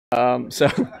So,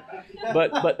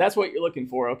 but that's what you're looking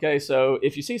for, okay? So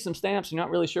if you see some stamps, you're not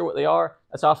really sure what they are,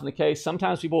 that's often the case.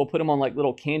 Sometimes people will put them on like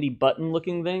little candy button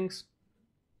looking things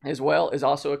as well, is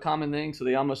also a common thing. So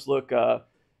they almost look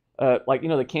like, you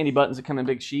know, the candy buttons that come in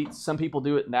big sheets. Some people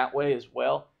do it in that way as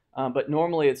well. But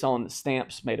normally it's on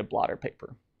stamps made of blotter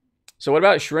paper. So what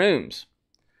about shrooms?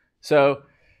 So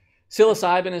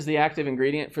psilocybin is the active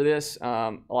ingredient for this.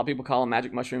 A lot of people call them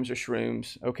magic mushrooms or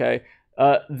shrooms, okay?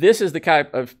 This is the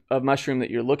type of mushroom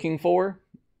that you're looking for,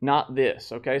 not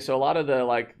this, okay? So a lot of the,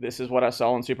 like, this is what I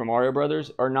saw in Super Mario Brothers,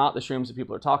 are not the shrooms that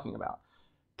people are talking about.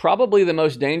 Probably the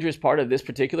most dangerous part of this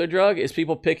particular drug is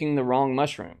people picking the wrong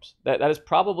mushrooms. That is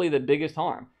probably the biggest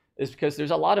harm, is because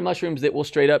there's a lot of mushrooms that will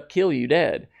straight up kill you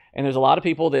dead. And there's a lot of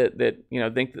people that you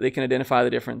know, think that they can identify the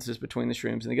differences between the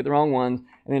shrooms, and they get the wrong ones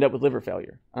and end up with liver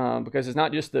failure. Because it's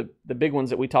not just the big ones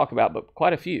that we talk about, but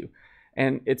quite a few.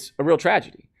 And it's a real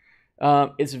tragedy.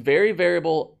 It's very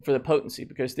variable for the potency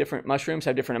because different mushrooms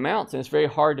have different amounts, and it's very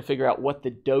hard to figure out what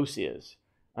the dose is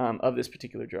of this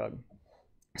particular drug.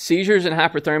 Seizures and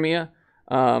hyperthermia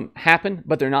happen,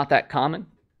 but they're not that common.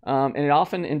 And it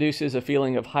often induces a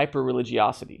feeling of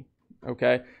hyper-religiosity.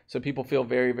 Okay, so people feel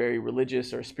very, very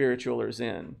religious or spiritual or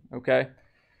zen. Okay,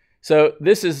 so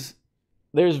there's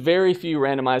very few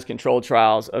randomized controlled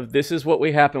trials of this is what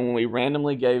we happen when we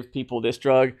randomly gave people this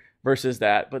drug versus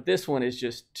that. But this one is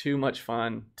just too much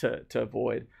fun to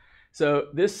avoid. So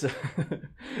this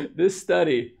this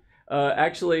study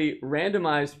actually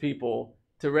randomized people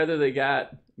to whether they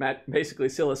got basically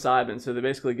psilocybin, so they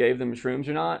basically gave them shrooms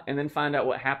or not, and then find out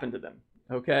what happened to them.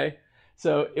 Okay.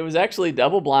 So it was actually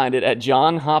double-blinded at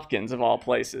Johns Hopkins, of all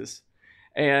places.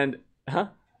 And,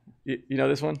 you know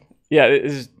this one? Yeah, it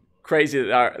is crazy. The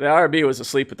IRB was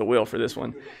asleep at the wheel for this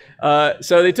one.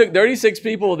 So they took 36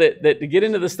 people that to get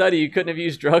into the study, you couldn't have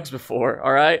used drugs before,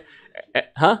 all right?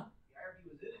 Yeah,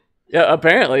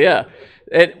 apparently, yeah.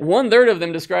 And 1/3 of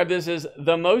them described this as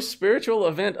the most spiritual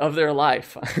event of their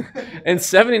life. And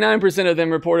 79% of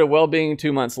them reported well-being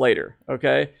 2 months later,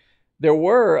 okay? There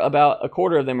were about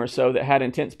 1/4 of them or so that had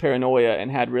intense paranoia and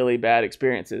had really bad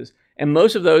experiences. And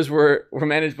most of those were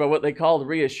managed by what they called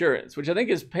reassurance, which I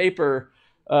think is paper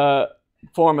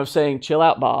form of saying, chill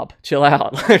out, Bob, chill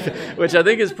out, which I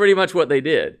think is pretty much what they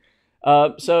did.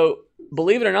 So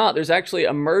believe it or not, there's actually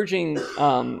emerging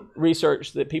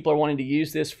research that people are wanting to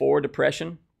use this for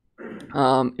depression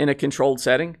in a controlled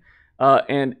setting.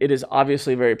 And it is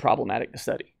obviously very problematic to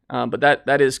study. But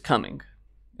that is coming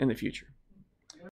in the future.